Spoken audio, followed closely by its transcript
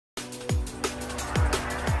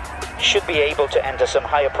should be able to enter some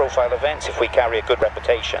higher profile events if we carry a good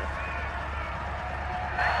reputation.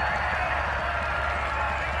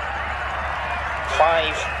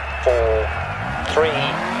 Five, 4, 3,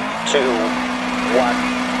 2,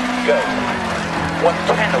 1, go.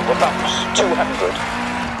 110 over bumps, 200.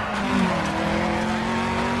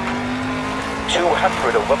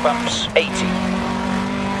 200 over bumps, 80.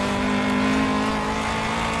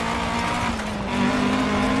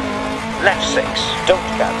 Left 6, don't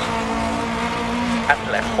cut. And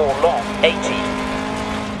left 4 long, 80.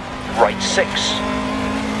 Right 6.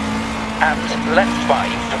 And left 5,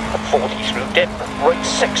 40 through dip. Right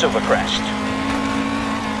 6 over crest.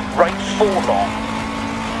 Right 4 long.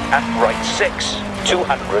 And right 6,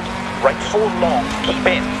 200. Right 4 long, keep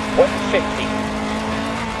in, 150.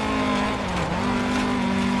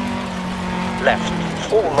 Left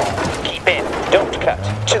 4 long, keep in, don't cut,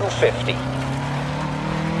 250.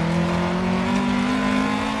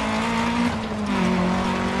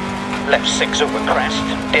 Left 6 over crest,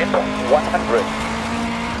 dip, 100.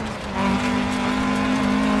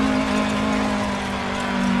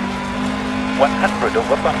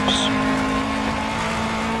 Over bumps.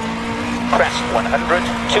 Crest 100,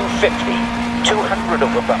 250, 200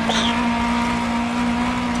 over bumps.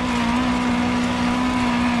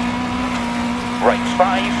 Right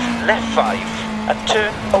 5, left 5, and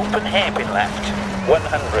turn open hairpin left,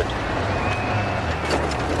 100.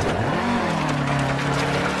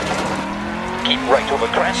 Keep right over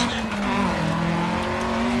crest.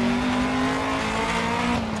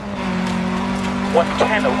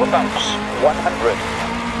 .110 over bumps, 100.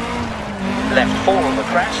 Left 4 over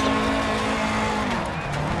crest.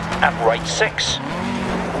 And right 6.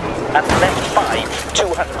 And left 5,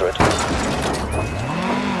 200.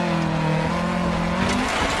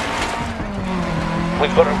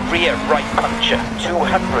 We've got a rear right puncher,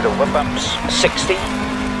 200 over bumps, 60.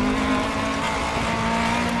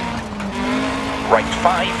 Right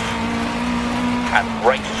 5. And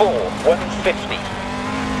right 4, 150.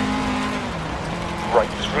 Right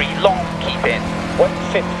 3 long, keep in,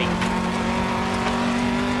 150.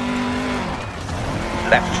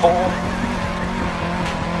 Left 4.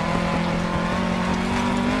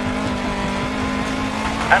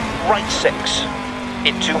 And right 6.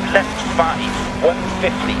 Into left 5,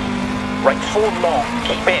 150. Right 4 long,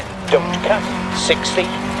 keep in, don't cut, 60.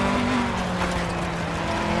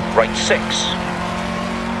 Right 6.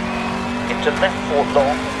 Into left 4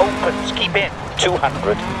 long, opens, keep in,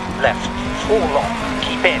 200. Left 4 long,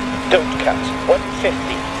 keep in, don't cut,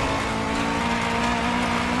 150.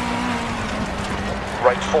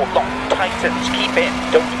 Right 4 long, tightens, keep in,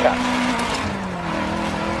 don't cut.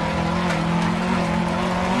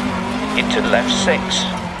 Into left 6.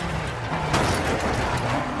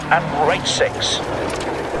 And right 6.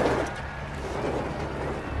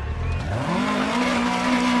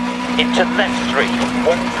 Into left 3,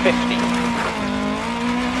 150.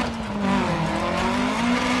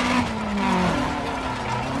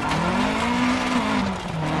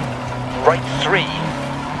 Right 3.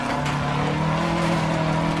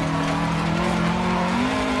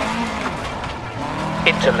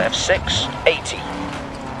 Into left 6, 80.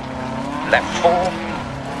 Left 4.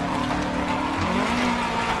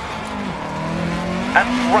 And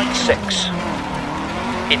right 6.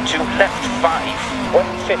 Into left 5,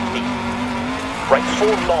 150. Right 4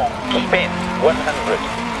 long, keep in, 100.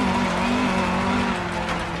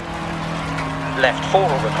 Left 4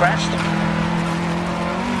 over crest.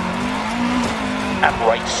 And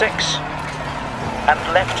right 6, and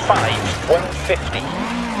left 5, 150.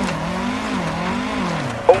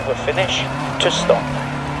 Over finish to stop.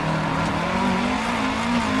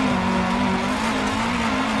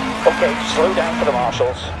 Okay, slow down for the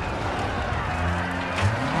marshals.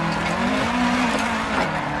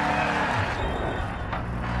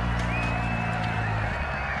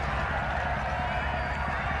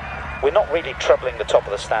 We're not really troubling the top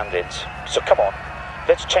of the standings, so come on,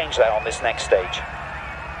 let's change that on this next stage.